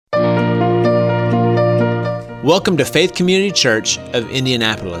Welcome to Faith Community Church of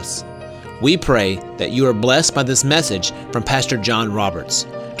Indianapolis. We pray that you are blessed by this message from Pastor John Roberts.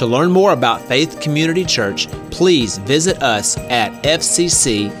 To learn more about Faith Community Church, please visit us at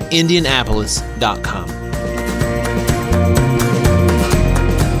fccindianapolis.com.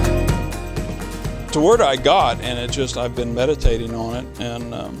 The word I got, and I've been meditating on it,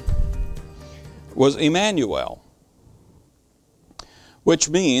 and was Emmanuel,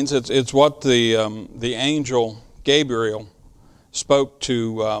 which means it's what the angel Gabriel spoke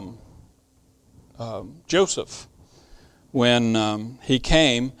to Joseph when he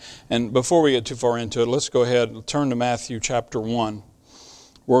came. And before we get too far into it, let's go ahead and turn to Matthew chapter 1.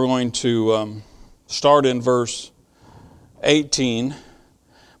 We're going to start in verse 18.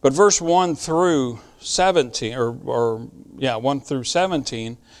 But verse 1 through 17, 1 through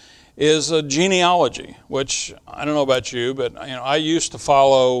 17, is a genealogy, which I don't know about you, but I used to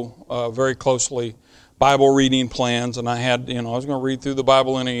follow very closely Bible reading plans, and I had, I was going to read through the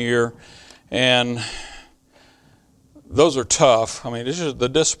Bible in a year, and those are tough. I mean, it's just the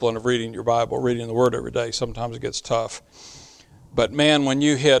discipline of reading your Bible, reading the Word every day. Sometimes it gets tough. But man, when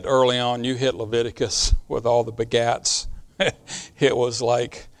you hit early on, you hit Leviticus with all the begats, it was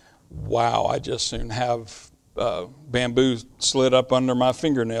like, wow, I just soon have bamboo slid up under my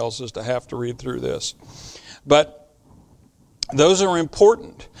fingernails just to have to read through this. But those are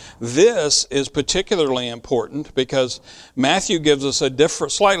important. This is particularly important because Matthew gives us a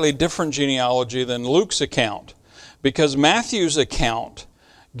slightly different genealogy than Luke's account. Because Matthew's account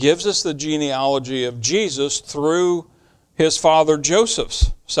gives us the genealogy of Jesus through his father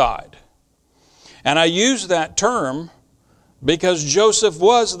Joseph's side. And I use that term because Joseph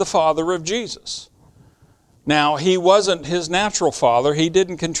was the father of Jesus. Now, he wasn't his natural father. He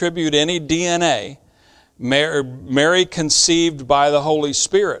didn't contribute any DNA. Mary conceived by the Holy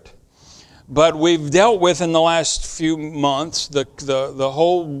Spirit. But we've dealt with in the last few months the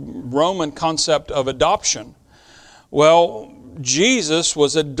whole Roman concept of adoption. Well, Jesus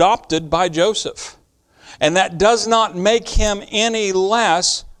was adopted by Joseph. And that does not make him any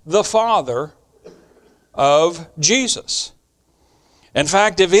less the father of Jesus. In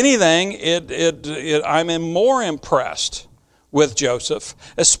fact, if anything, I'm more impressed with Joseph,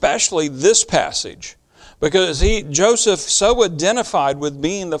 especially this passage, because Joseph so identified with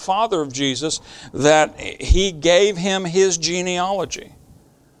being the father of Jesus that he gave him his genealogy.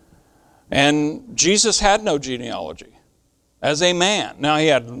 And Jesus had no genealogy as a man. Now, he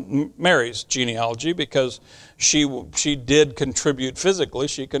had Mary's genealogy because she did contribute physically.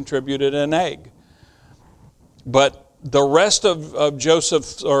 She contributed an egg. But the rest of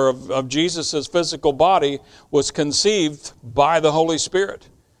Joseph's or of Jesus' physical body was conceived by the Holy Spirit.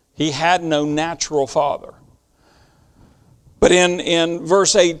 He had no natural father. But in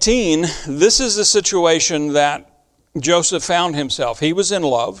verse 18, this is the situation that Joseph found himself. He was in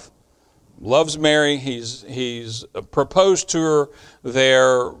love, loves Mary. He's proposed to her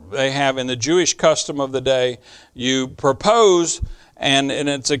there. They have, in the Jewish custom of the day, you propose and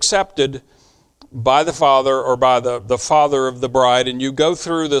it's accepted by the father or by the father of the bride, and you go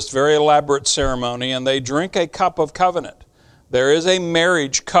through this very elaborate ceremony, and they drink a cup of covenant. There is a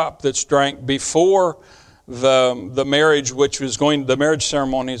marriage cup that's drank before the marriage, the marriage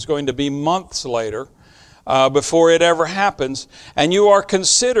ceremony is going to be months later, before it ever happens, and you are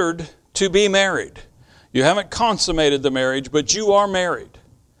considered to be married. You haven't consummated the marriage, but you are married.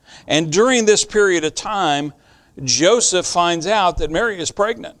 And during this period of time, Joseph finds out that Mary is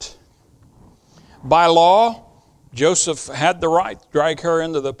pregnant. By law, Joseph had the right to drag her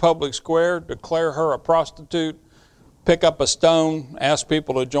into the public square, declare her a prostitute, pick up a stone, ask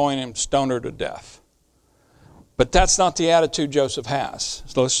people to join him, stone her to death. But that's not the attitude Joseph has.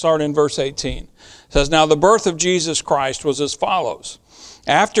 So let's start in verse 18. It says, "Now the birth of Jesus Christ was as follows.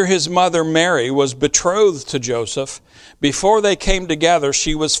 After his mother Mary was betrothed to Joseph, before they came together,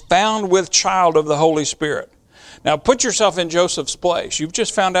 she was found with child of the Holy Spirit." Now put yourself in Joseph's place. You've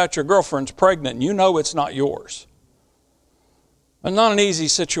just found out your girlfriend's pregnant and you know it's not yours. It's not an easy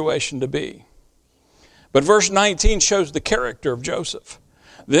situation to be. But verse 19 shows the character of Joseph.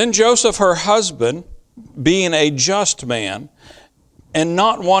 "Then Joseph, her husband, being a just man, and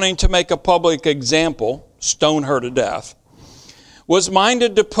not wanting to make a public example, stone her to death, was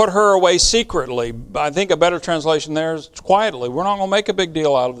minded to put her away secretly." I think a better translation there is quietly. We're not going to make a big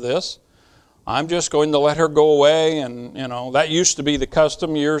deal out of this. I'm just going to let her go away. And, that used to be the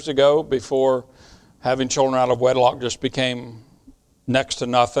custom years ago before having children out of wedlock just became next to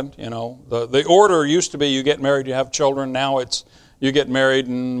nothing. The order used to be you get married, you have children. Now it's you get married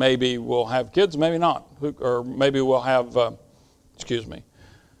and maybe we'll have kids, maybe not. Or maybe we'll have,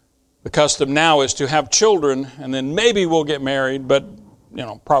 The custom now is to have children, and then maybe we'll get married, but,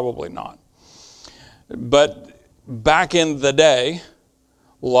 probably not. But back in the day,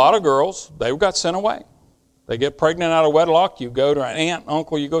 a lot of girls, they got sent away. They get pregnant out of wedlock, you go to an aunt,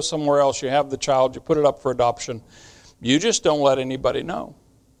 uncle, you go somewhere else, you have the child, you put it up for adoption. You just don't let anybody know.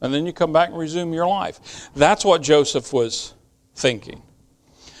 And then you come back and resume your life. That's what Joseph was thinking.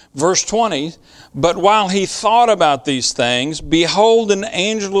 Verse 20, but while he thought about these things, behold, an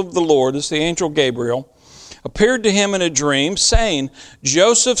angel of the Lord, this is the angel Gabriel, appeared to him in a dream, saying,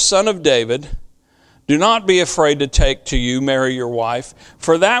 Joseph, son of David, do not be afraid to take to you Mary your wife,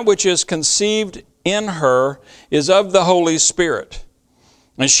 for that which is conceived in her is of the Holy Spirit.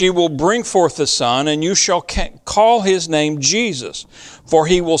 And she will bring forth a son, and you shall call his name Jesus, for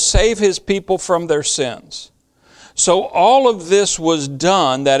he will save his people from their sins. So all of this was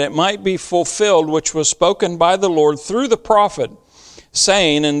done that it might be fulfilled, which was spoken by the Lord through the prophet,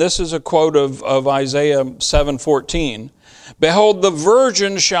 saying, and this is a quote of Isaiah 7:14, behold, the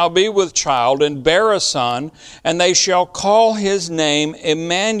virgin shall be with child and bear a son, and they shall call his name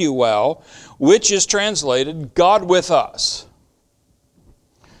Emmanuel, which is translated, God with us.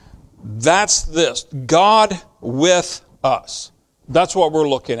 That's this, God with us. That's what we're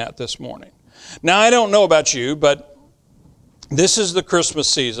looking at this morning. Now, I don't know about you, but this is the Christmas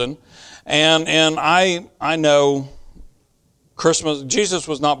season, and I know Christmas, Jesus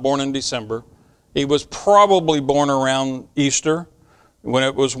was not born in December. He was probably born around Easter when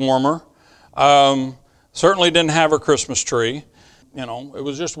it was warmer. Certainly didn't have a Christmas tree. It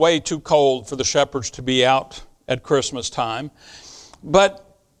was just way too cold for the shepherds to be out at Christmas time. But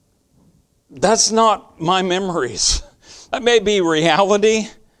that's not my memories. That may be reality,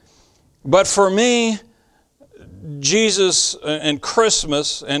 but for me, Jesus and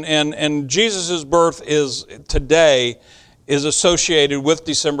Christmas and Jesus' birth today is associated with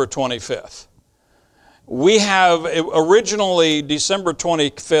December 25th. We have, originally December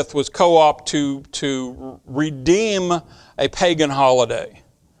 25th was co-opted to redeem a pagan holiday.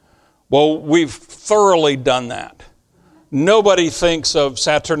 Well, we've thoroughly done that. Nobody thinks of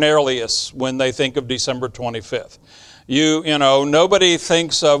Saturnalia when they think of December 25th. Nobody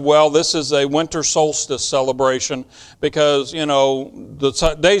thinks of, this is a winter solstice celebration because,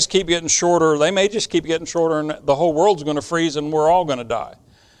 the days keep getting shorter. They may just keep getting shorter and the whole world's going to freeze and we're all going to die.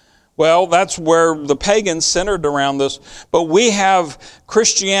 Well, that's where the pagans centered around this. But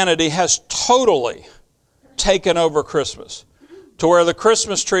Christianity has totally taken over Christmas, to where the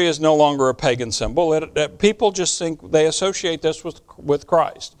Christmas tree is no longer a pagan symbol. People just think they associate this with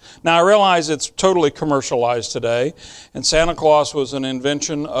Christ. Now, I realize it's totally commercialized today, and Santa Claus was an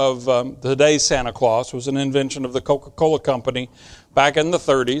invention of, today's Santa Claus was an invention of the Coca-Cola Company back in the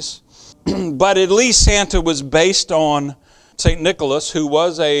 30s. But at least Santa was based on St. Nicholas, who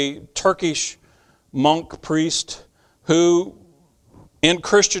was a Turkish monk priest who, in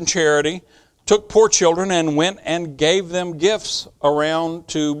Christian charity, took poor children and went and gave them gifts around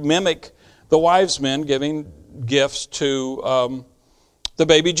to mimic the wise men giving gifts to the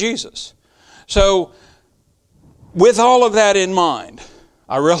baby Jesus. So, with all of that in mind,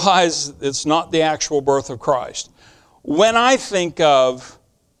 I realize it's not the actual birth of Christ. When I think of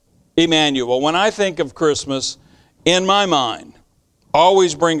Emmanuel, when I think of Christmas, in my mind,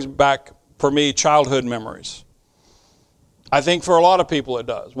 always brings back, for me, childhood memories. I think for a lot of people it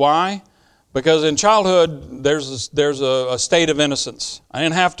does. Why? Because in childhood, there's a state of innocence. I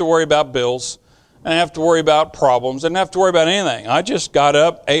didn't have to worry about bills. I didn't have to worry about problems. I didn't have to worry about anything. I just got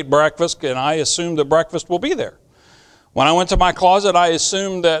up, ate breakfast, and I assumed that breakfast will be there. When I went to my closet, I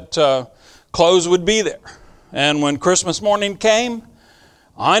assumed that clothes would be there. And when Christmas morning came,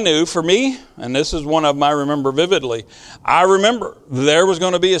 I knew for me, and this is one of them I remember vividly, I remember there was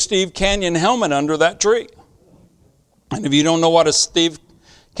going to be a Steve Canyon helmet under that tree. And if you don't know what a Steve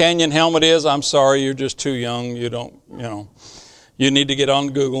Canyon helmet is, I'm sorry, you're just too young. You need to get on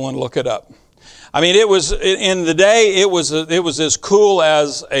Google and look it up. I mean, it was, in the day, it was as cool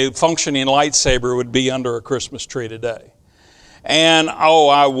as a functioning lightsaber would be under a Christmas tree today. And,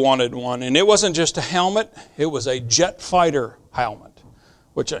 I wanted one. And it wasn't just a helmet, it was a jet fighter helmet.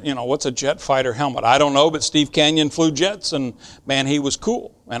 Which, what's a jet fighter helmet? I don't know, but Steve Canyon flew jets, and man, he was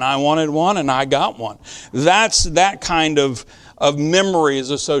cool. And I wanted one, and I got one. That's that kind of memory is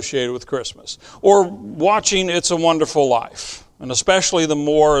associated with Christmas. Or watching It's a Wonderful Life. And especially the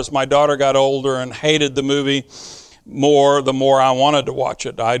more, as my daughter got older and hated the movie more, the more I wanted to watch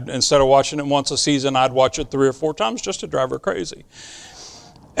it. Instead of watching it once a season, I'd watch it 3 or 4 times just to drive her crazy.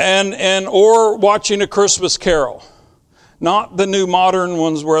 Or watching A Christmas Carol. Not the new modern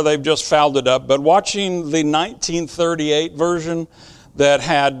ones where they've just fouled it up, but watching the 1938 version, that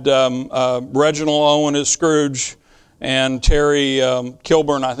had Reginald Owen as Scrooge and Terry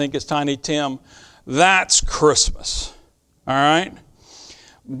Kilburn, I think, is Tiny Tim. That's Christmas. All right?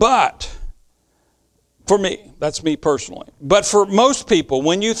 But for me, that's me personally. But for most people,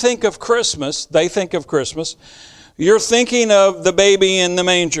 when you think of Christmas, they think of Christmas, you're thinking of the baby in the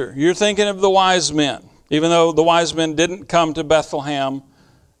manger. You're thinking of the wise men, even though the wise men didn't come to Bethlehem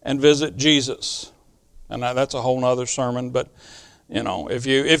and visit Jesus. And that's a whole other sermon, but you know, if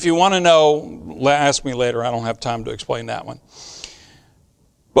you want to know, ask me later. I don't have time to explain that one.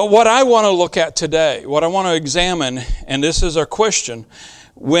 But what I want to look at today, what I want to examine, and this is our question,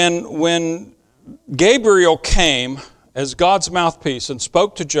 when Gabriel came as God's mouthpiece and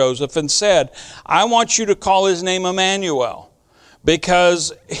spoke to Joseph and said, I want you to call his name Emmanuel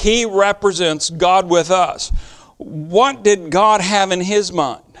because he represents God with us. What did God have in his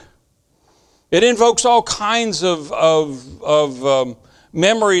mind? It invokes all kinds of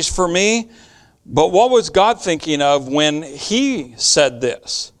memories for me, but what was God thinking of when he said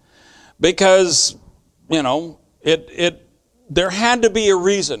this? Because, you know, there had to be a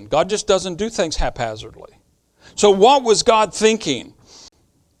reason. God just doesn't do things haphazardly. So what was God thinking?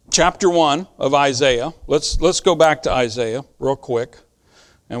 Chapter 1 of Isaiah. Let's go back to Isaiah real quick,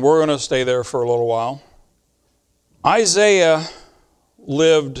 and we're going to stay there for a little while. Isaiah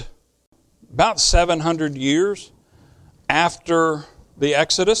lived about 700 years after the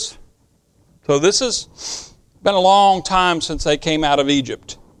Exodus. So this has been a long time since they came out of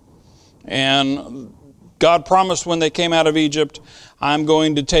Egypt. And God promised when they came out of Egypt, I'm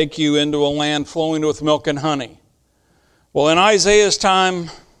going to take you into a land flowing with milk and honey. Well, in Isaiah's time,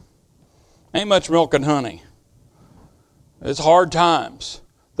 ain't much milk and honey. It's hard times.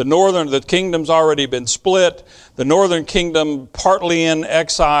 The kingdom's already been split. The northern kingdom partly in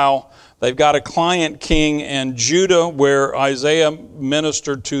exile. They've got a client king, and Judah, where Isaiah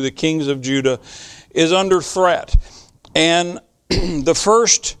ministered to the kings of Judah, is under threat. And the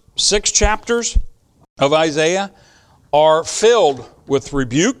first 6 chapters of Isaiah are filled with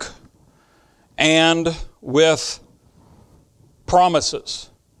rebuke and with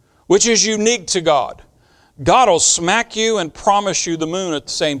promises, which is unique to God. God will smack you and promise you the moon at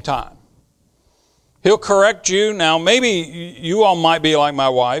the same time. He'll correct you. Now, maybe you all might be like my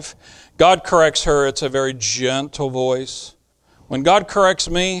wife. God corrects her. It's a very gentle voice. When God corrects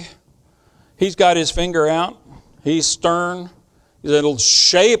me, He's got His finger out. He's stern. It'll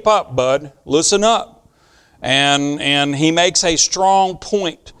shape up, bud. Listen up. And He makes a strong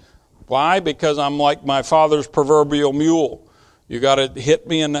point. Why? Because I'm like my father's proverbial mule. You got to hit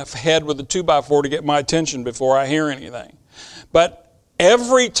me in the head with a 2x4 to get my attention before I hear anything. But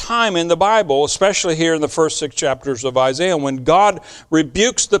every time in the Bible, especially here in the first 6 chapters of Isaiah, when God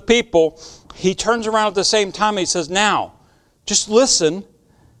rebukes the people, He turns around at the same time. He says, now, just listen,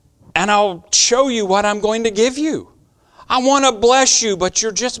 and I'll show you what I'm going to give you. I want to bless you, but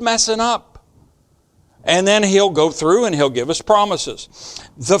you're just messing up. And then He'll go through and He'll give us promises.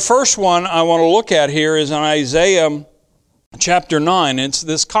 The first one I want to look at here is in Isaiah chapter 9. It's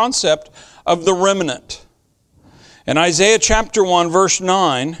this concept of the remnant. In Isaiah chapter 1, verse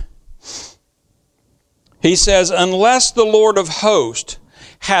 9, he says, unless the Lord of hosts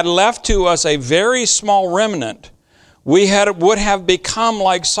had left to us a very small remnant, we would have become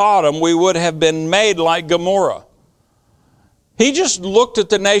like Sodom, we would have been made like Gomorrah. He just looked at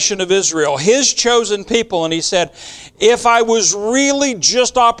the nation of Israel, His chosen people, and He said, if I was really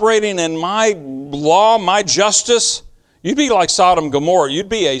just operating in my law, my justice, you'd be like Sodom and Gomorrah. You'd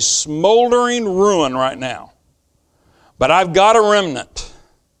be a smoldering ruin right now. But I've got a remnant.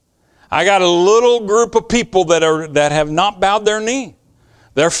 I got a little group of people that have not bowed their knee.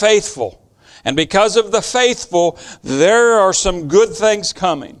 They're faithful. And because of the faithful, there are some good things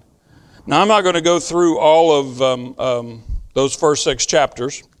coming. Now, I'm not going to go through all of those first 6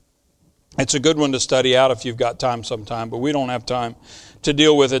 chapters. It's a good one to study out if you've got time sometime, but we don't have time to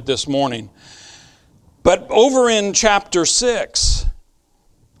deal with it this morning. But over in chapter 6,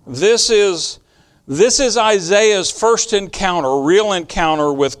 this is Isaiah's first encounter, real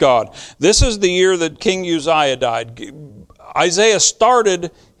encounter with God. This is the year that King Uzziah died. Isaiah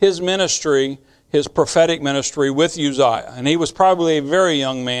started his ministry, his prophetic ministry, with Uzziah. And he was probably a very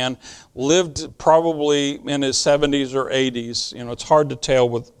young man, lived probably in his 70s or 80s. You know, it's hard to tell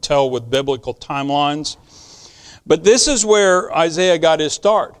with biblical timelines. But this is where Isaiah got his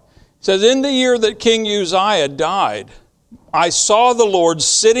start. It says, in the year that King Uzziah died, I saw the Lord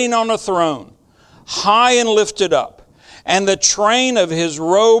sitting on a throne, high and lifted up, and the train of His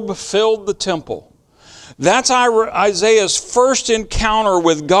robe filled the temple. That's Isaiah's first encounter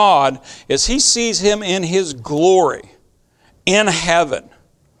with God, as he sees Him in His glory. in heaven.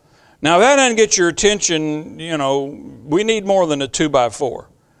 Now, if that doesn't get your attention, we need more than a 2x4.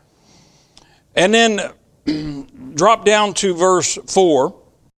 And then drop down to verse 4.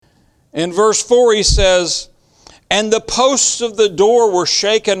 In verse 4 he says, and the posts of the door were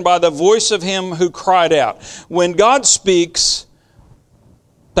shaken by the voice of him who cried out. When God speaks,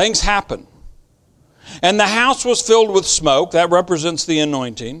 things happen. And the house was filled with smoke. That represents the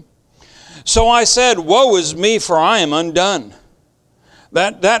anointing. So I said, woe is me, for I am undone.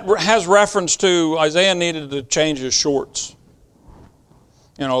 That has reference to Isaiah needed to change his shorts.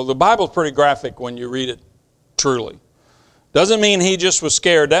 The Bible's pretty graphic when you read it truly. Doesn't mean he just was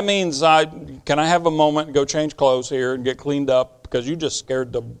scared. That means, can I have a moment and go change clothes here and get cleaned up? Because you just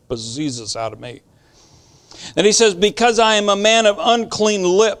scared the bejesus out of me. And he says, because I am a man of unclean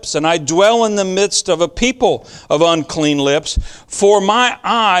lips, and I dwell in the midst of a people of unclean lips, for my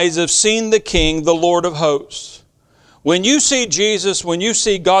eyes have seen the King, the Lord of hosts. When you see Jesus, when you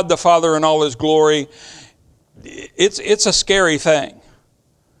see God the Father in all His glory, it's a scary thing.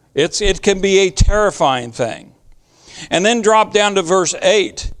 It can be a terrifying thing. And then drop down to verse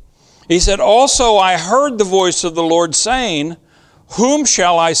 8. He said, also I heard the voice of the Lord saying, whom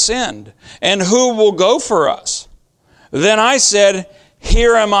shall I send? And who will go for us? Then I said,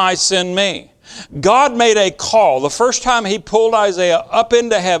 here am I, send me. God made a call. The first time He pulled Isaiah up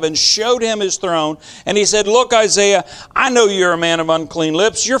into heaven, showed him His throne, and He said, look, Isaiah, I know you're a man of unclean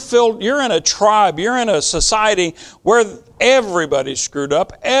lips. You're in a tribe, you're in a society where everybody's screwed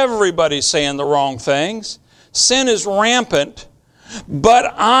up. Everybody's saying the wrong things. Sin is rampant,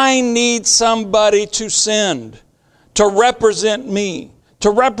 but I need somebody to send to represent me, to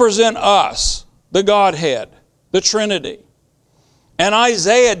represent us, the Godhead, the Trinity. And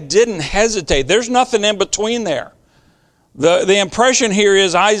Isaiah didn't hesitate. There's nothing in between there. The impression here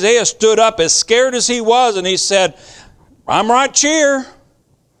is Isaiah stood up as scared as he was, and he said, I'm right here.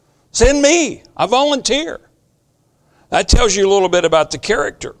 Send me. I volunteer. That tells you a little bit about the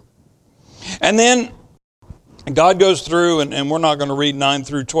character. And then God goes through, and we're not going to read 9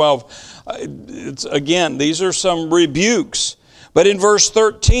 through 12. Again, these are some rebukes. But in verse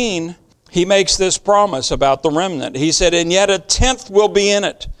 13, He makes this promise about the remnant. He said, and yet a tenth will be in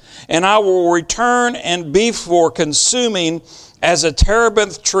it, and I will return and be for consuming as a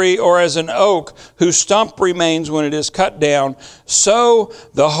terebinth tree or as an oak whose stump remains when it is cut down, so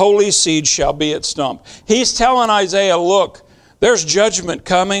the holy seed shall be its stump. He's telling Isaiah, look, there's judgment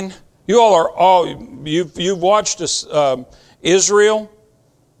coming. You've watched Israel,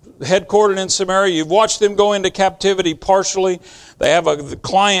 headquartered in Samaria. You've watched them go into captivity partially. They have a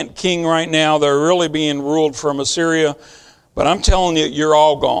client king right now. They're really being ruled from Assyria. But I'm telling you, you're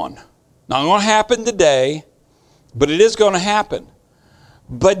all gone. Not going to happen today, but it is going to happen.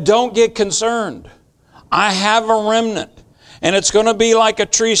 But don't get concerned. I have a remnant, and it's going to be like a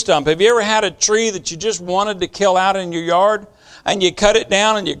tree stump. Have you ever had a tree that you just wanted to kill out in your yard? And you cut it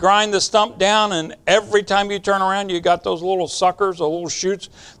down and you grind the stump down, and every time you turn around, you got those little suckers, those little shoots.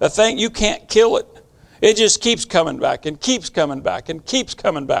 The thing, you can't kill it. It just keeps coming back and keeps coming back and keeps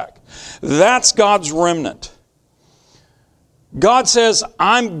coming back. That's God's remnant. God says,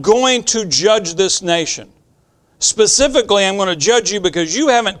 I'm going to judge this nation. Specifically, I'm going to judge you because you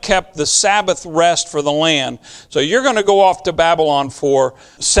haven't kept the Sabbath rest for the land. So you're going to go off to Babylon for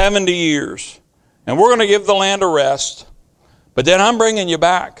 70 years. And we're going to give the land a rest. But then I'm bringing you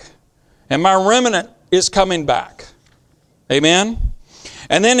back. And my remnant is coming back. Amen?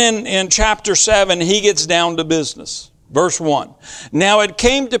 And then in chapter 7, he gets down to business. Verse 1. Now it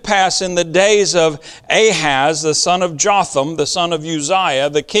came to pass in the days of Ahaz, the son of Jotham, the son of Uzziah,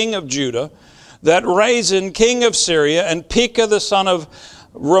 the king of Judah, that Rezin, king of Syria, and Pekah, the son of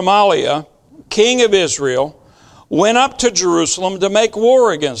Remaliah, king of Israel, went up to Jerusalem to make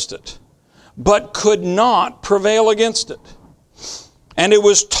war against it, but could not prevail against it. And it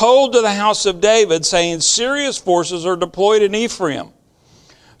was told to the house of David, saying, serious forces are deployed in Ephraim.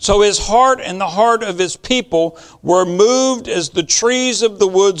 So his heart and the heart of his people were moved as the trees of the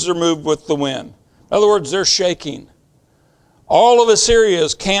woods are moved with the wind. In other words, they're shaking. All of Assyria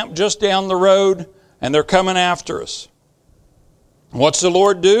is camped just down the road, and they're coming after us. What's the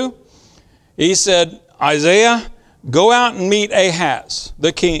Lord do? He said, Isaiah, go out and meet Ahaz,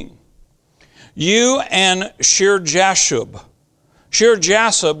 the king. You and Shear-Jashub.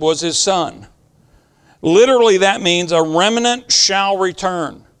 Shear-Jashub was his son. Literally, that means a remnant shall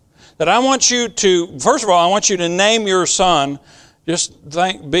return. That I want you to, first of all, I want you to name your son. Just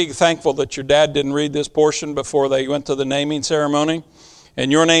be thankful that your dad didn't read this portion before they went to the naming ceremony.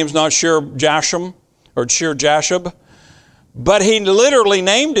 And your name's not Shear-Jashub or Shear-Jashub. But he literally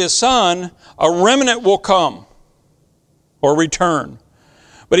named his son, a remnant will come. or return.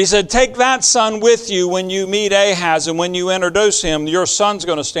 But he said, take that son with you when you meet Ahaz, and when you introduce him, your son's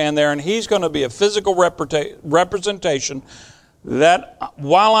going to stand there, and he's going to be a physical representation that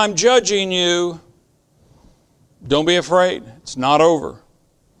while I'm judging you, don't be afraid. It's not over.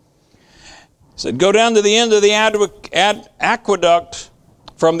 He said, go down to the end of the aqueduct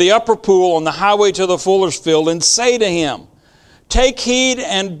from the upper pool on the highway to the fuller's field and say to him, take heed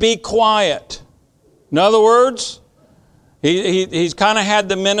and be quiet. In other words, he's kind of had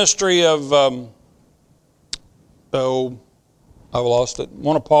the ministry of, I've lost it.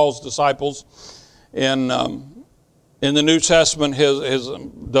 One of Paul's disciples in the New Testament, his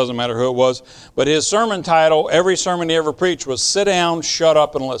doesn't matter who it was, but his sermon title, every sermon he ever preached, was sit down, shut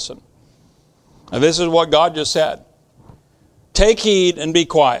up, and listen. And this is what God just said. Take heed and be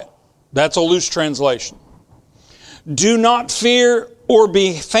quiet. That's a loose translation. Do not fear or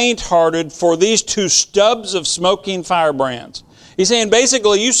be faint-hearted for these two stubs of smoking firebrands. He's saying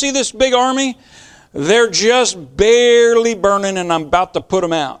basically, you see this big army? They're just barely burning and I'm about to put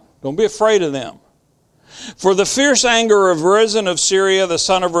them out. Don't be afraid of them. For the fierce anger of Rezin of Syria, the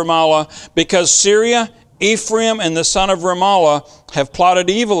son of Remaliah, because Syria, Ephraim, and the son of Remaliah have plotted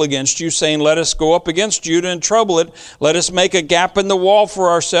evil against you, saying, let us go up against Judah and trouble it. Let us make a gap in the wall for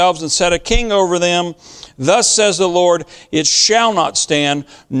ourselves and set a king over them. Thus says the Lord, it shall not stand,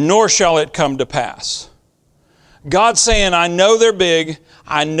 nor shall it come to pass. God's saying, I know they're big,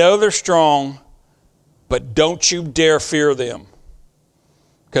 I know they're strong, but don't you dare fear them,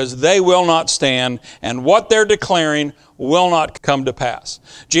 because they will not stand, and what they're declaring will not come to pass.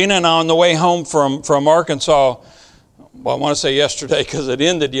 Gina and I, on the way home from Arkansas, well, I want to say yesterday because it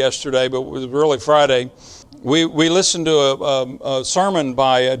ended yesterday, but it was really Friday, we listened to a sermon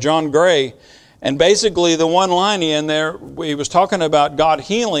by John Gray, and basically the one line in there, he was talking about God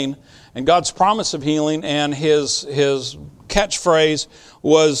healing and God's promise of healing, and his catchphrase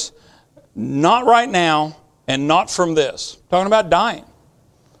was, not right now and not from this. Talking about dying.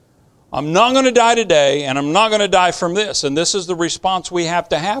 I'm not going to die today, and I'm not going to die from this. And this is the response we have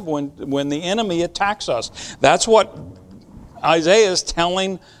to have when the enemy attacks us. That's what Isaiah is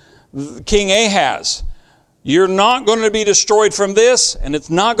telling King Ahaz. You're not going to be destroyed from this, and it's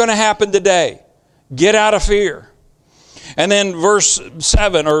not going to happen today. Get out of fear. And then verse 8.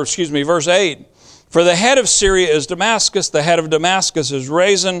 For the head of Syria is Damascus, the head of Damascus is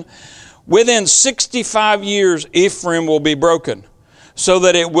Rezin. Within 65 years, Ephraim will be broken, so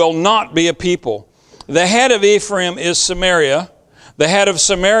that it will not be a people. The head of Ephraim is Samaria. The head of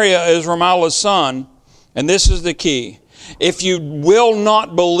Samaria is Remaliah's son. And this is the key. If you will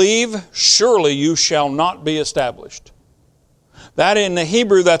not believe, surely you shall not be established. That in the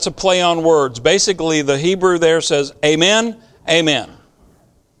Hebrew, that's a play on words. Basically, the Hebrew there says, amen, amen.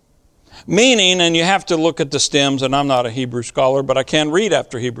 Meaning, and you have to look at the stems, and I'm not a Hebrew scholar, but I can read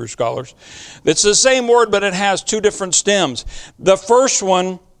after Hebrew scholars. It's the same word, but it has two different stems. The first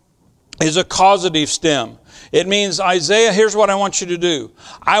one is a causative stem. It means, Isaiah, here's what I want you to do.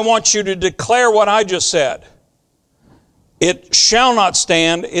 I want you to declare what I just said. It shall not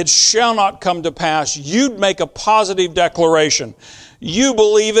stand. It shall not come to pass. You'd make a positive declaration. You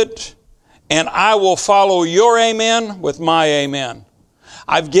believe it, and I will follow your amen with my amen.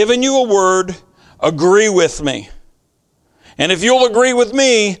 I've given you a word. Agree with me. And if you'll agree with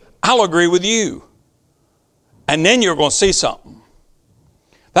me, I'll agree with you. And then you're going to see something.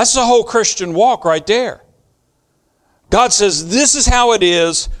 That's the whole Christian walk right there. God says, this is how it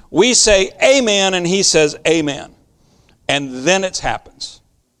is. We say amen, and He says amen. And then it happens.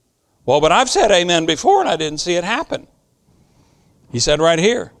 Well, but I've said amen before, and I didn't see it happen. He said right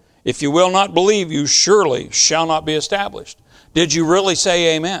here, if you will not believe, you surely shall not be established. Did you really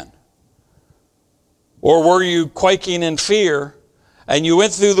say amen? Or were you quaking in fear, and you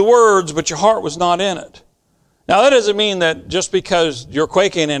went through the words, but your heart was not in it? Now, that doesn't mean that just because you're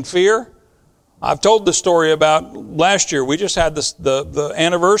quaking in fear. I've told the story about last year. We just had the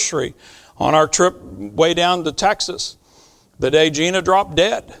anniversary on our trip way down to Texas, the day Gina dropped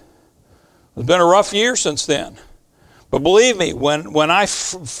dead. It's been a rough year since then. But believe me, when I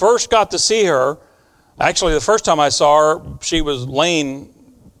first got to see her, actually the first time I saw her, she was laying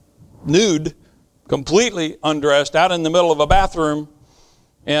nude, completely undressed, out in the middle of a bathroom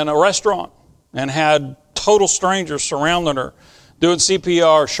in a restaurant, and had total strangers surrounding her, doing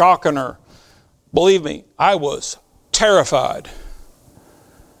CPR, shocking her. Believe me, I was terrified.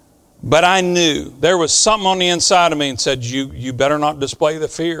 But I knew there was something on the inside of me and said, you better not display the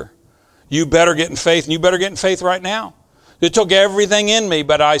fear. You better get in faith, and you better get in faith right now. It took everything in me,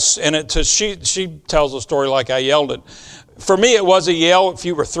 but she tells a story like I yelled it. For me, it was a yell. If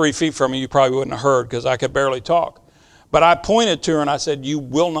you were 3 feet from me, you probably wouldn't have heard because I could barely talk. But I pointed to her and I said, you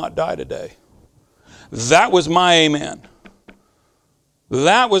will not die today. That was my amen.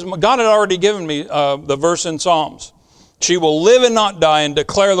 God had already given me the verse in Psalms. She will live and not die and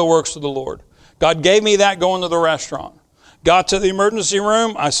declare the works of the Lord. God gave me that going to the restaurant. Got to the emergency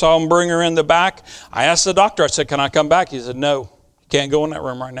room. I saw him bring her in the back. I asked the doctor, I said, can I come back? He said, no, you can't go in that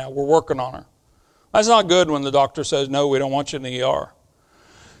room right now. We're working on her. That's not good when the doctor says, no, we don't want you in the ER.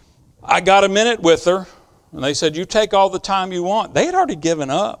 I got a minute with her, and they said, you take all the time you want. They had already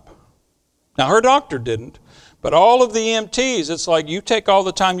given up. Now, her doctor didn't, but all of the EMTs, it's like, you take all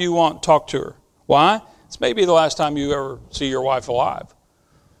the time you want, talk to her. Why? It's maybe the last time you ever see your wife alive.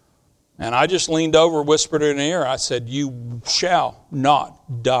 And I just leaned over, whispered in her ear. I said, you shall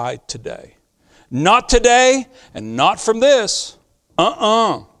not die today. Not today, and not from this.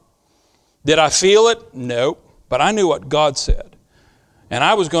 Did I feel it? Nope. But I knew what God said. And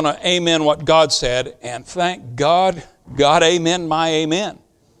I was going to amen what God said. And thank God, God amen my amen.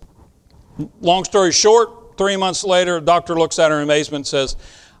 Long story short, 3 months later, the doctor looks at her in amazement and says,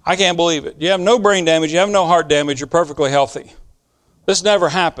 I can't believe it. You have no brain damage. You have no heart damage. You're perfectly healthy. This never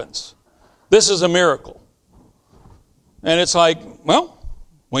happens. This is a miracle. And it's like, well,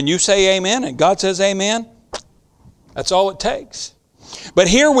 when you say amen and God says amen, that's all it takes. But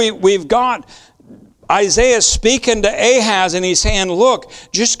here we've got Isaiah speaking to Ahaz and he's saying, look,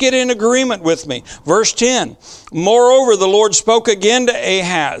 just get in agreement with me. Verse 10, moreover, the Lord spoke again to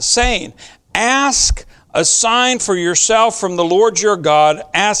Ahaz, saying, ask a sign for yourself from the Lord your God.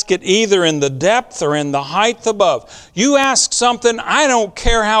 Ask it either in the depth or in the height above. You ask something, I don't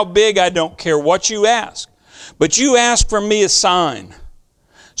care how big, I don't care what you ask. But you ask from me a sign.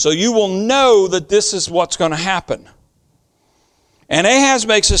 So you will know that this is what's going to happen. And Ahaz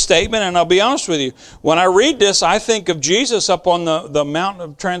makes a statement, and I'll be honest with you. When I read this, I think of Jesus up on the mountain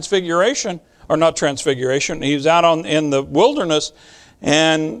of transfiguration, or not transfiguration. He was out in the wilderness,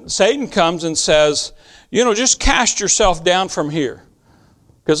 and Satan comes and says, just cast yourself down from here.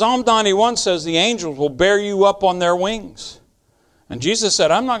 Because Psalm 91 says the angels will bear you up on their wings. And Jesus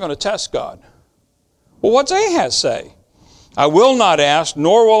said, I'm not going to test God. Well, what's Ahaz say? I will not ask,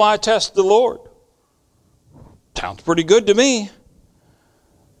 nor will I test the Lord. Sounds pretty good to me.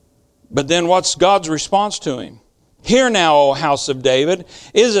 But then what's God's response to him? Hear now, O house of David,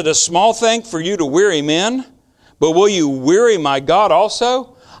 is it a small thing for you to weary men? But will you weary my God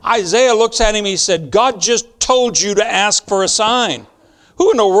also? Isaiah looks at him, he said, God just told you to ask for a sign.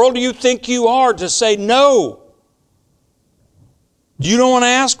 Who in the world do you think you are to say no? You don't want to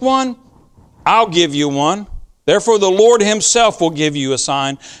ask one? I'll give you one. Therefore the Lord himself will give you a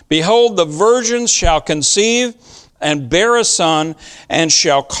sign. Behold, the virgins shall conceive and bear a son, and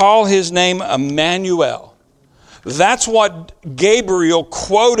shall call his name Emmanuel. That's what Gabriel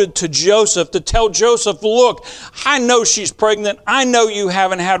quoted to Joseph to tell Joseph, look, I know she's pregnant. I know you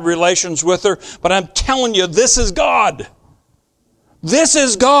haven't had relations with her, but I'm telling you, this is God. This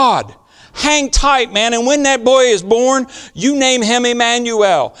is God. Hang tight, man. And when that boy is born, you name him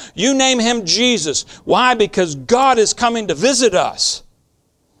Emmanuel. You name him Jesus. Why? Because God is coming to visit us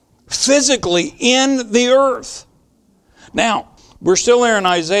physically in the earth. Now, we're still there in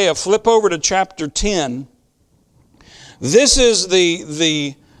Isaiah. Flip over to chapter 10. This is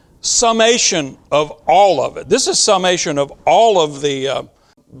the summation of all of it. This is summation of all of the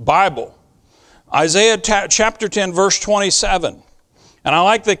Bible. Isaiah chapter 10, verse 27. And I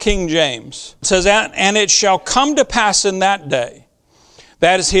like the King James. It says, and it shall come to pass in that day,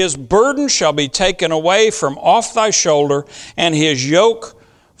 that his burden shall be taken away from off thy shoulder, and his yoke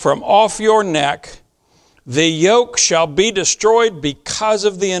from off your neck. The yoke shall be destroyed because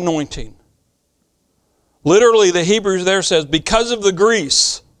of the anointing. Literally, the Hebrews there says, because of the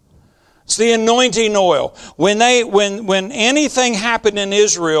grease. It's the anointing oil. When anything happened in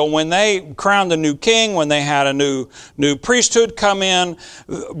Israel, when they crowned a new king, when they had a new priesthood come in,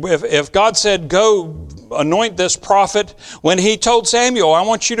 if God said, go anoint this prophet, when he told Samuel, I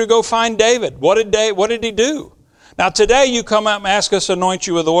want you to go find David, what did he do? Now today you come out and ask us to anoint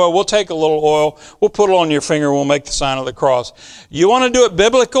you with oil. We'll take a little oil. We'll put it on your finger. We'll make the sign of the cross. You want to do it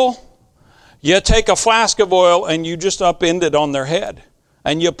biblical? You take a flask of oil and you just upend it on their head.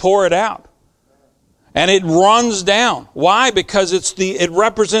 And you pour it out. And it runs down. Why? Because it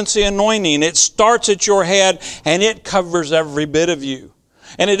represents the anointing. It starts at your head and it covers every bit of you.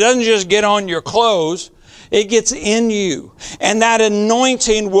 And it doesn't just get on your clothes. It gets in you. And that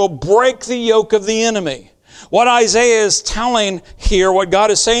anointing will break the yoke of the enemy. What Isaiah is telling here, what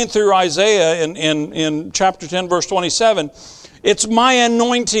God is saying through Isaiah in chapter 10, verse 27, it's my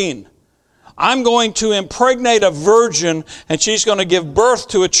anointing. I'm going to impregnate a virgin, and she's going to give birth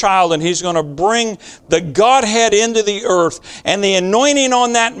to a child, and he's going to bring the Godhead into the earth, and the anointing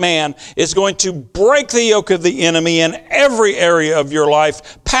on that man is going to break the yoke of the enemy in every area of your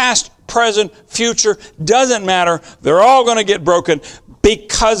life, past, present, future, doesn't matter. They're all going to get broken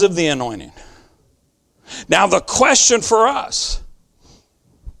because of the anointing. Now, the question for us,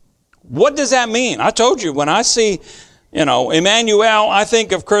 what does that mean? I told you, when I see Emmanuel, I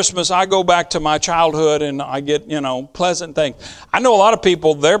think of Christmas, I go back to my childhood and I get, pleasant things. I know a lot of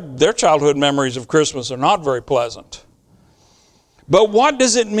people, their childhood memories of Christmas are not very pleasant. But what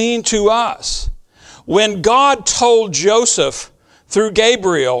does it mean to us? When God told Joseph through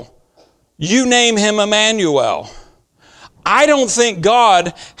Gabriel, you name him Emmanuel, I don't think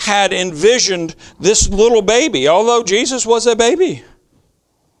God had envisioned this little baby, although Jesus was a baby.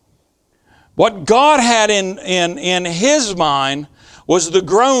 What God had in his mind was the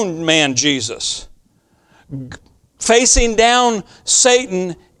grown man Jesus, facing down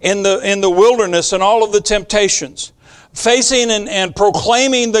Satan in the wilderness and all of the temptations, facing and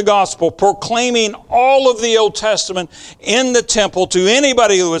proclaiming the gospel, proclaiming all of the Old Testament in the temple to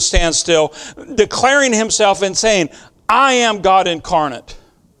anybody who would stand still, declaring himself and saying, I am God incarnate.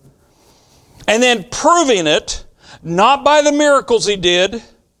 And then proving it, not by the miracles he did.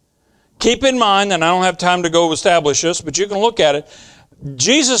 Keep in mind, and I don't have time to go establish this, but you can look at it.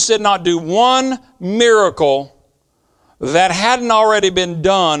 Jesus did not do one miracle that hadn't already been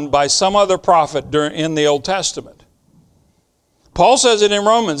done by some other prophet in the Old Testament. Paul says it in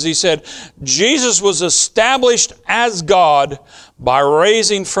Romans. He said, Jesus was established as God by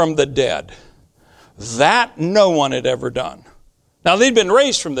raising from the dead. That no one had ever done. Now, they'd been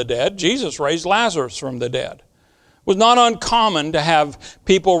raised from the dead. Jesus raised Lazarus from the dead. It was not uncommon to have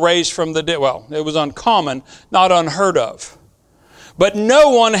people raised from the dead. Well, it was uncommon, not unheard of. But no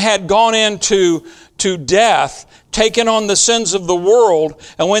one had gone into death, taken on the sins of the world,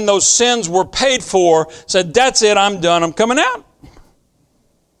 and when those sins were paid for, said, that's it, I'm done, I'm coming out.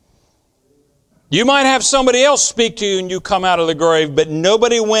 You might have somebody else speak to you and you come out of the grave, but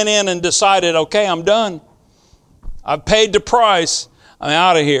nobody went in and decided, okay, I'm done. I've paid the price, I'm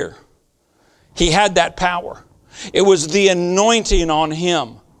out of here. He had that power. It was the anointing on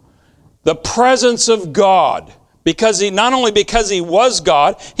him. The presence of God. Not only because he was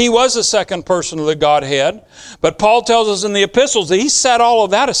God, he was the second person of the Godhead. But Paul tells us in the epistles that he set all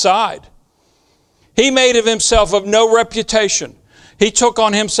of that aside. He made of himself of no reputation. He took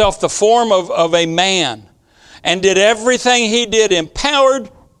on himself the form of a man and did everything he did empowered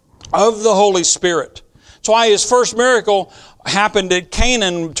of the Holy Spirit. That's why his first miracle happened at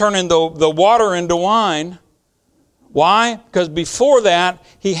Canaan, turning the water into wine. Why? Because before that,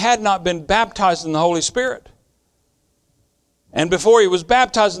 he had not been baptized in the Holy Spirit. And before he was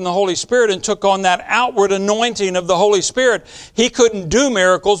baptized in the Holy Spirit and took on that outward anointing of the Holy Spirit, he couldn't do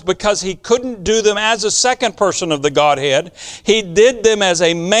miracles because he couldn't do them as a second person of the Godhead. He did them as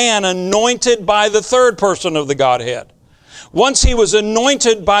a man anointed by the third person of the Godhead. Once he was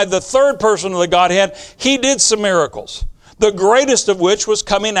anointed by the third person of the Godhead, he did some miracles, the greatest of which was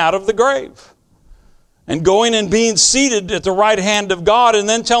coming out of the grave. And going and being seated at the right hand of God and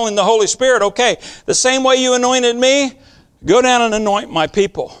then telling the Holy Spirit, okay, the same way you anointed me, go down and anoint my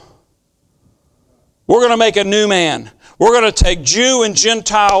people. We're going to make a new man. We're going to take Jew and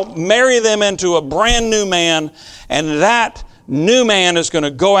Gentile, marry them into a brand new man, and that new man is going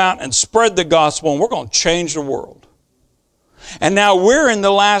to go out and spread the gospel, and we're going to change the world. And now we're in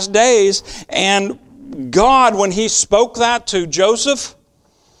the last days, and God, when he spoke that to Joseph,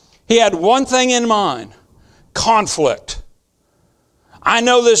 he had one thing in mind: conflict. I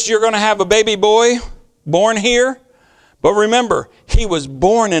know this, you're going to have a baby boy born here, but remember, he was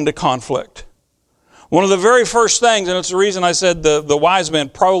born into conflict. One of the very first things, and it's the reason I said the wise men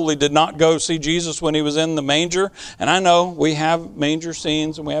probably did not go see Jesus when he was in the manger. And I know we have manger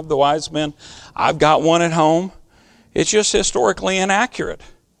scenes and we have the wise men. I've got one at home. It's just historically inaccurate.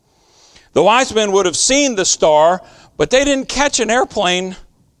 The wise men would have seen the star, but they didn't catch an airplane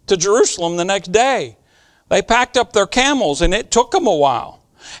to Jerusalem the next day. They packed up their camels, and it took them a while.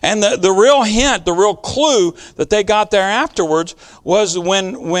 And the real hint, the real clue that they got there afterwards was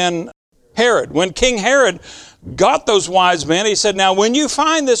when King Herod got those wise men, he said, now when you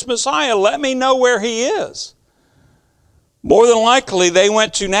find this Messiah, let me know where he is. More than likely, they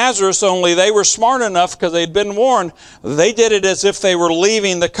went to Nazareth, only they were smart enough because they'd been warned. They did it as if they were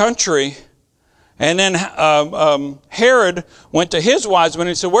leaving the country. And then Herod went to his wise men and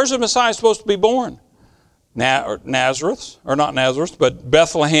he said, where's the Messiah supposed to be born? Nazareth, or not Nazareth, but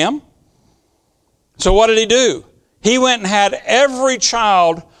Bethlehem. So what did he do? He went and had every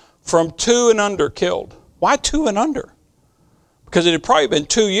child from 2 and under killed. Why 2 and under? Because it had probably been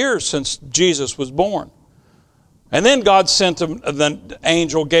 2 years since Jesus was born. And then God sent the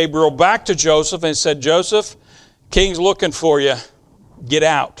angel Gabriel back to Joseph and said, Joseph, king's looking for you. Get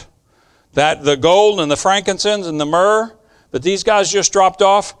out. That the gold and the frankincense and the myrrh that these guys just dropped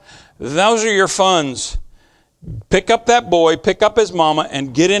off, those are your funds. Pick up that boy, pick up his mama,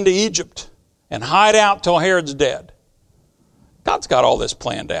 and get into Egypt and hide out till Herod's dead. God's got all this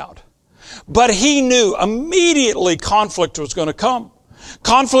planned out. But he knew immediately conflict was going to come.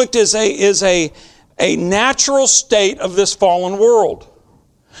 Conflict is a natural state of this fallen world.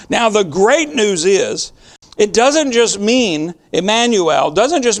 Now, the great news is, it doesn't just mean, Emmanuel,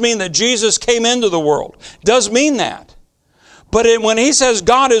 doesn't just mean that Jesus came into the world. It does mean that. But when he says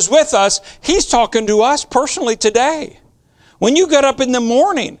God is with us, he's talking to us personally today. When you get up in the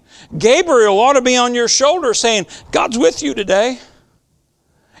morning, Gabriel ought to be on your shoulder saying, God's with you today.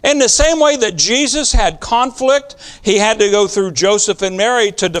 In the same way that Jesus had conflict, he had to go through Joseph and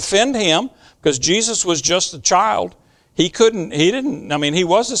Mary to defend him, because Jesus was just a child. He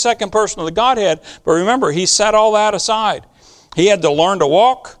was the second person of the Godhead, but remember, he set all that aside. He had to learn to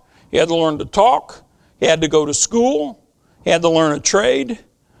walk. He had to learn to talk. He had to go to school. He had to learn a trade.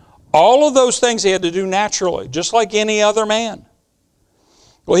 All of those things he had to do naturally, just like any other man.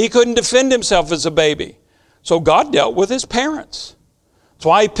 Well, he couldn't defend himself as a baby, so God dealt with his parents. That's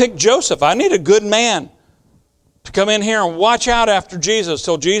why he picked Joseph. I need a good man to come in here and watch out after Jesus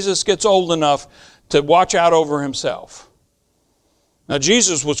till Jesus gets old enough to watch out over himself. Now,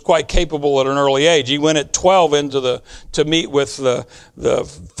 Jesus was quite capable at an early age. He went at 12 to meet with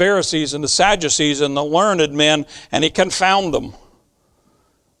the Pharisees and the Sadducees and the learned men, and he confounded them.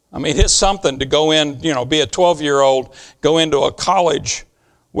 I mean, it's something to go in, be a 12-year-old, go into a college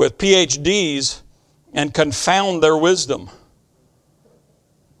with PhDs and confound their wisdom.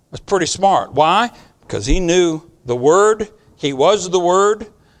 That's pretty smart. Why? Because he knew the Word, he was the Word,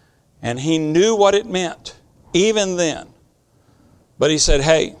 and he knew what it meant, even then. But he said,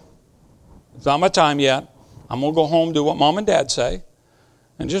 hey, it's not my time yet. I'm going to go home, do what Mom and Dad say,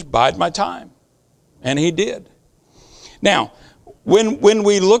 and just bide my time. And he did. Now, when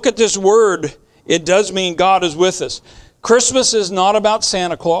we look at this word, it does mean God is with us. Christmas is not about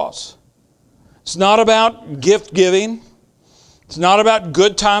Santa Claus. It's not about gift giving. It's not about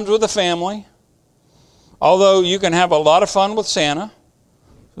good times with the family. Although you can have a lot of fun with Santa.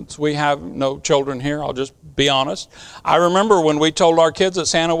 Since we have no children here, I'll just be honest. I remember when we told our kids that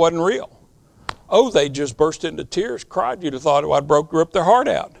Santa wasn't real. Oh, they just burst into tears, cried. You'd have thought I'd ripped their heart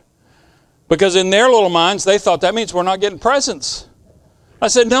out. Because in their little minds, they thought that means we're not getting presents. I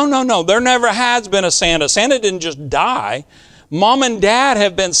said, no. There never has been a Santa. Santa didn't just die. Mom and Dad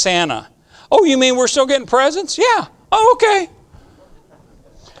have been Santa. Oh, you mean we're still getting presents? Yeah. Oh, okay.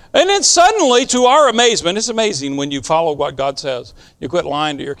 And then suddenly, to our amazement, it's amazing when you follow what God says. You quit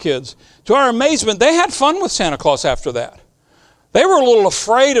lying to your kids. To our amazement, they had fun with Santa Claus after that. They were a little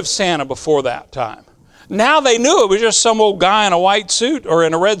afraid of Santa before that time. Now they knew it was just some old guy in a white suit or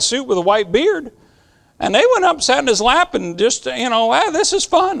in a red suit with a white beard. And they went up and sat in his lap and just, this is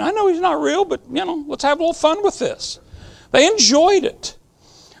fun. I know he's not real, but, let's have a little fun with this. They enjoyed it.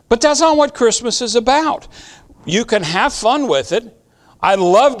 But that's not what Christmas is about. You can have fun with it. I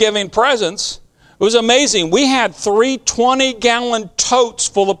love giving presents. It was amazing. We had 3 20-gallon totes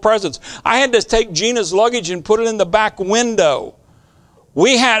full of presents. I had to take Gina's luggage and put it in the back window.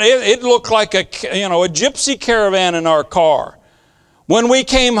 We had, it looked like a gypsy caravan in our car. When we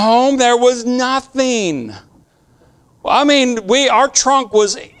came home, there was nothing. I mean, our trunk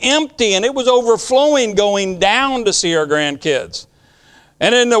was empty and it was overflowing going down to see our grandkids.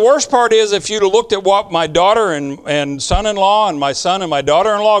 And then the worst part is, if you'd have looked at what my daughter and son-in-law and my son and my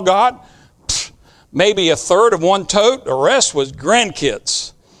daughter-in-law got, maybe a third of one tote, the rest was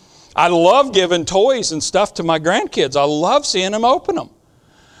grandkids. I love giving toys and stuff to my grandkids. I love seeing them open them.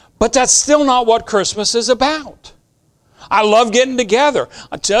 But that's still not what Christmas is about. I love getting together.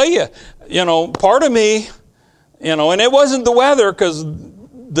 I tell you, part of me, and it wasn't the weather, because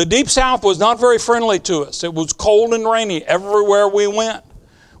the Deep South was not very friendly to us. It was cold and rainy everywhere we went.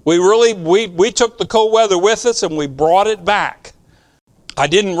 We took the cold weather with us and we brought it back. I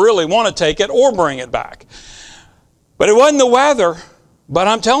didn't really want to take it or bring it back. But it wasn't the weather. But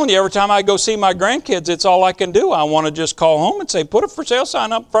I'm telling you, every time I go see my grandkids, it's all I can do. I want to just call home and say, put a for sale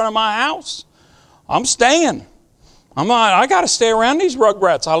sign up in front of my house. I'm staying. I got to stay around these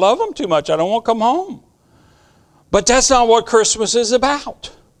rugrats. I love them too much. I don't want to come home. But that's not what Christmas is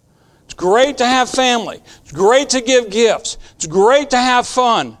about. It's great to have family. It's great to give gifts. It's great to have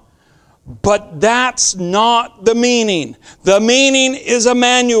fun. But that's not the meaning. The meaning is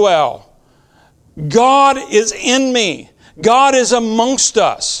Emmanuel. God is in me. God is amongst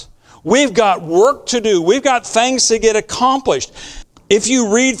us. We've got work to do. We've got things to get accomplished. If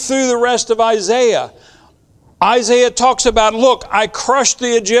you read through the rest of Isaiah, Isaiah talks about, look, I crushed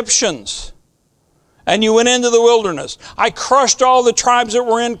the Egyptians, and you went into the wilderness. I crushed all the tribes that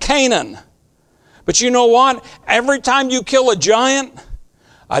were in Canaan. But you know what? Every time you kill a giant,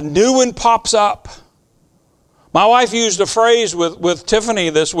 a new one pops up. My wife used a phrase with Tiffany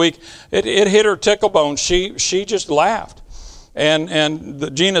this week. It hit her tickle bone. She just laughed.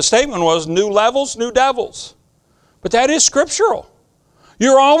 And Gina's statement was, new levels, new devils. But that is scriptural.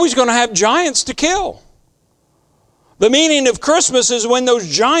 You're always going to have giants to kill. The meaning of Christmas is when those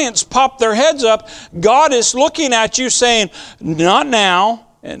giants pop their heads up, God is looking at you saying, not now,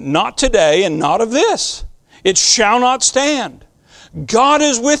 and not today, and not of this. It shall not stand. God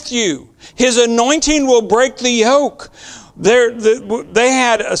is with you. His anointing will break the yoke. They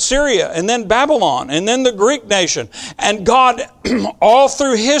had Assyria, and then Babylon, and then the Greek nation. And God, all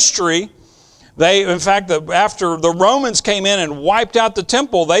through history, in fact, after the Romans came in and wiped out the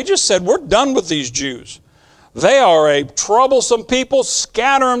temple, they just said, we're done with these Jews. They are a troublesome people,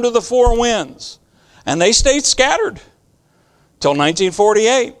 scatter them to the four winds. And they stayed scattered till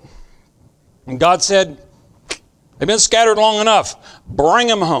 1948. And God said, they've been scattered long enough. Bring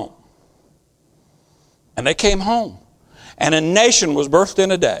them home. And they came home. And a nation was birthed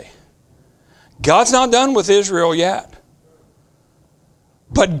in a day. God's not done with Israel yet.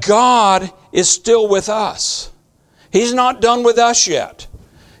 But God is still with us. He's not done with us yet.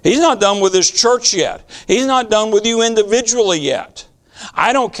 He's not done with His church yet. He's not done with you individually yet.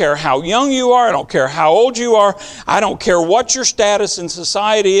 I don't care how young you are. I don't care how old you are. I don't care what your status in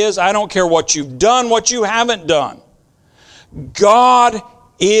society is. I don't care what you've done, what you haven't done. God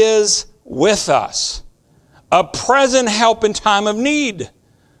is with us. A present help in time of need.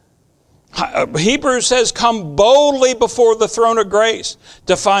 Hebrews says, come boldly before the throne of grace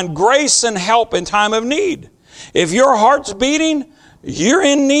to find grace and help in time of need. If your heart's beating, you're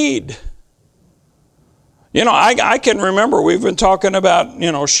in need. You know, I can remember we've been talking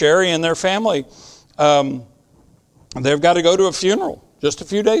about, Sherry and their family. They've got to go to a funeral just a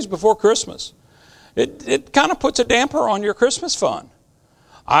few days before Christmas. It kind of puts a damper on your Christmas fun.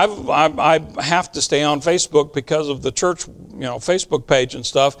 I have to stay on Facebook because of the church, Facebook page and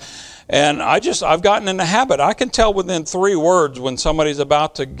stuff. And I've gotten in the habit. I can tell within 3 words when somebody's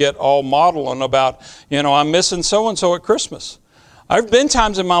about to get all maudlin about, I'm missing so-and-so at Christmas. I've been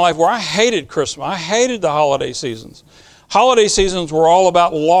times in my life where I hated Christmas. I hated the holiday seasons. Holiday seasons were all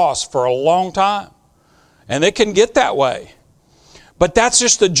about loss for a long time. And it can get that way. But that's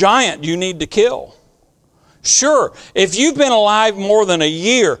just a giant you need to kill. Sure, if you've been alive more than a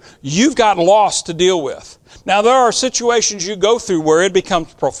year, you've got loss to deal with. Now, there are situations you go through where it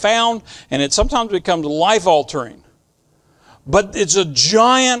becomes profound and it sometimes becomes life-altering. But it's a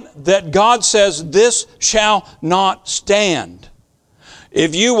giant that God says, this shall not stand.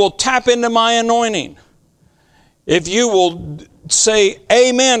 If you will tap into my anointing, if you will say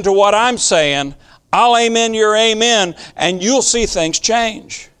amen to what I'm saying, I'll amen your amen, and you'll see things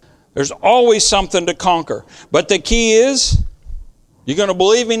change. There's always something to conquer. But the key is, you're going to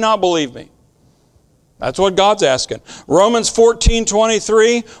believe me, not believe me. That's what God's asking. Romans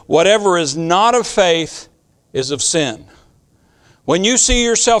 14:23, whatever is not of faith is of sin. When you see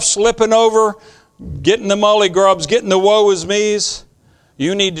yourself slipping over, getting the mully grubs, getting the woe is me's,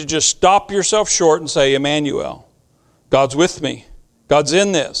 you need to just stop yourself short and say, Emmanuel, God's with me. God's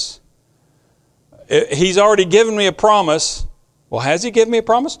in this. He's already given me a promise. Well, has He given me a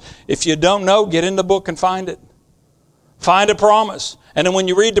promise? If you don't know, get in the book and find it. Find a promise. And then when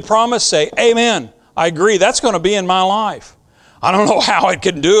you read the promise, say, amen. I agree. That's going to be in my life. I don't know how I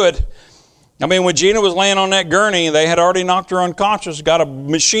can do it. I mean, when Gina was laying on that gurney, they had already knocked her unconscious, got a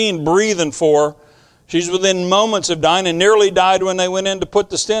machine breathing for her. She's within moments of dying and nearly died when they went in to put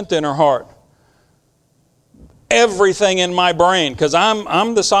the stent in her heart. Everything in my brain, because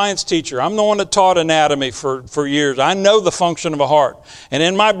I'm the science teacher. I'm the one that taught anatomy for years. I know the function of a heart. And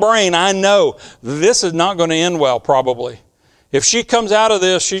in my brain, I know this is not going to end well, probably. If she comes out of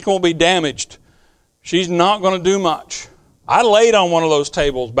this, she's going to be damaged. She's not going to do much. I laid on one of those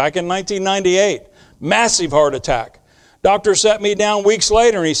tables back in 1998. Massive heart attack. Doctor set me down weeks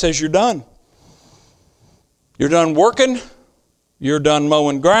later and he says, you're done. You're done working. You're done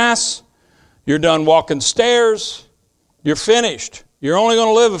mowing grass. You're done walking stairs. You're finished. You're only going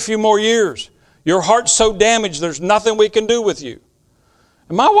to live a few more years. Your heart's so damaged, there's nothing we can do with you.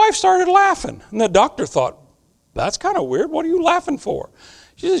 And my wife started laughing. And the doctor thought, that's kind of weird. What are you laughing for?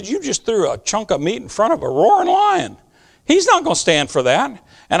 She says, you just threw a chunk of meat in front of a roaring lion. He's not going to stand for that.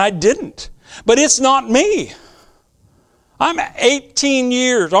 And I didn't. But it's not me. I'm 18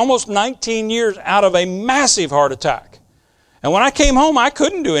 years, almost 19 years out of a massive heart attack. And when I came home, I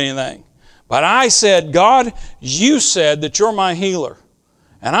couldn't do anything. But I said, God, you said that you're my healer.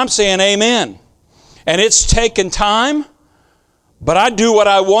 And I'm saying amen. And it's taken time, but I do what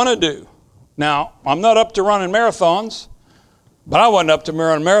I want to do. Now, I'm not up to running marathons, but I wasn't up to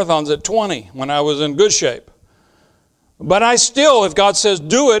running marathons at 20 when I was in good shape. But I still, if God says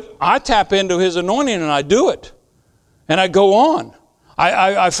do it, I tap into His anointing and I do it. And I go on.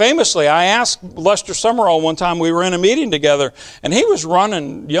 I famously asked Lester Summerall one time, we were in a meeting together, and he was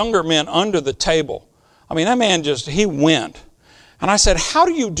running younger men under the table. I mean, that man he went. And I said, how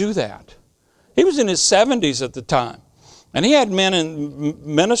do you do that? He was in his 70s at the time. And he had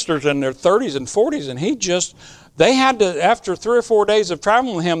ministers in their 30s and 40s, and they had to, after 3 or 4 days of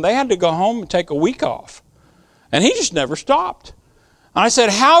traveling with him, they had to go home and take a week off. And he just never stopped. And I said,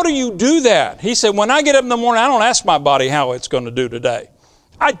 how do you do that? He said, when I get up in the morning, I don't ask my body how it's going to do today.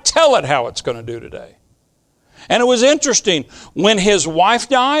 I tell it how it's going to do today. And it was interesting. When his wife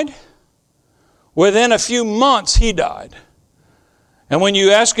died, within a few months, he died. And when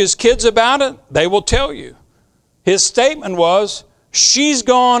you ask his kids about it, they will tell you. His statement was, she's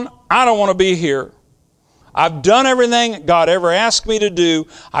gone, I don't want to be here. I've done everything God ever asked me to do.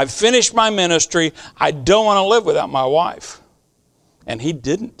 I've finished my ministry. I don't want to live without my wife. And he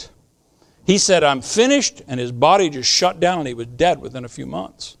didn't. He said, I'm finished, and his body just shut down, and he was dead within a few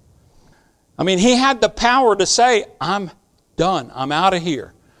months. I mean, he had the power to say, I'm done. I'm out of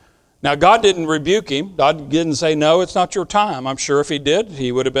here. Now, God didn't rebuke him. God didn't say, no, it's not your time. I'm sure if he did,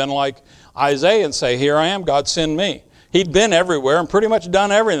 he would have been like Isaiah and say, here I am, God send me. He'd been everywhere and pretty much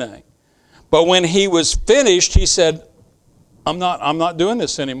done everything. But when he was finished, he said, I'm not doing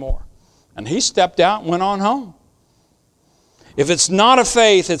this anymore. And he stepped out and went on home. If it's not a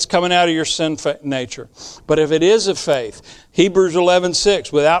faith, it's coming out of your sin nature. But if it is a faith, Hebrews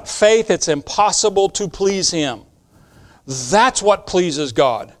 11:6, without faith, it's impossible to please Him. That's what pleases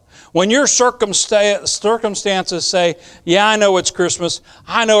God. When your circumstances say, yeah, I know it's Christmas,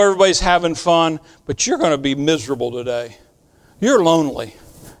 I know everybody's having fun, but you're going to be miserable today. You're lonely.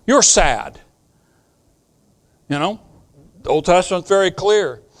 You're sad. You know, the Old Testament's very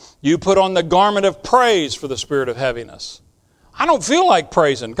clear. You put on the garment of praise for the spirit of heaviness. I don't feel like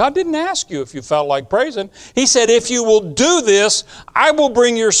praising. God didn't ask you if you felt like praising. He said, if you will do this, I will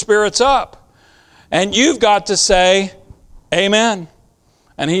bring your spirits up. And you've got to say, amen.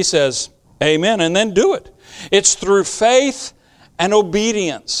 And He says, amen, and then do it. It's through faith and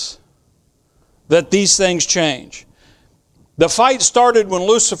obedience that these things change. The fight started when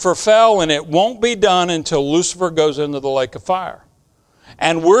Lucifer fell, and it won't be done until Lucifer goes into the lake of fire.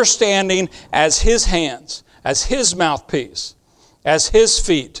 And we're standing as His hands, as His mouthpiece, as His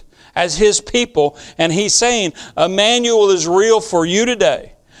feet, as His people. And He's saying, Emmanuel is real for you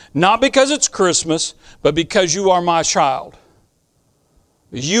today. Not because it's Christmas, but because you are my child.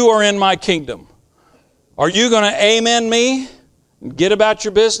 You are in my kingdom. Are you going to amen me and get about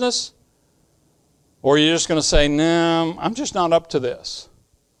your business? Or are you just going to say, no, I'm just not up to this?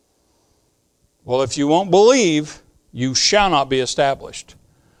 Well, if you won't believe, you shall not be established.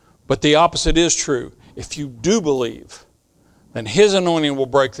 But the opposite is true. If you do believe, then His anointing will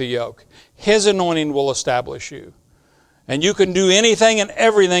break the yoke. His anointing will establish you. And you can do anything and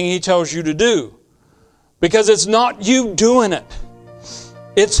everything He tells you to do. Because it's not you doing it.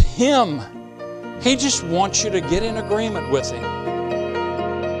 It's Him. He just wants you to get in agreement with Him.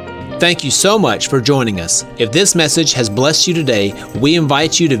 Thank you so much for joining us. If this message has blessed you today, we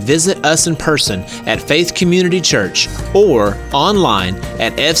invite you to visit us in person at Faith Community Church or online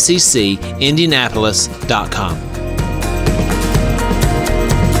at fccindianapolis.com.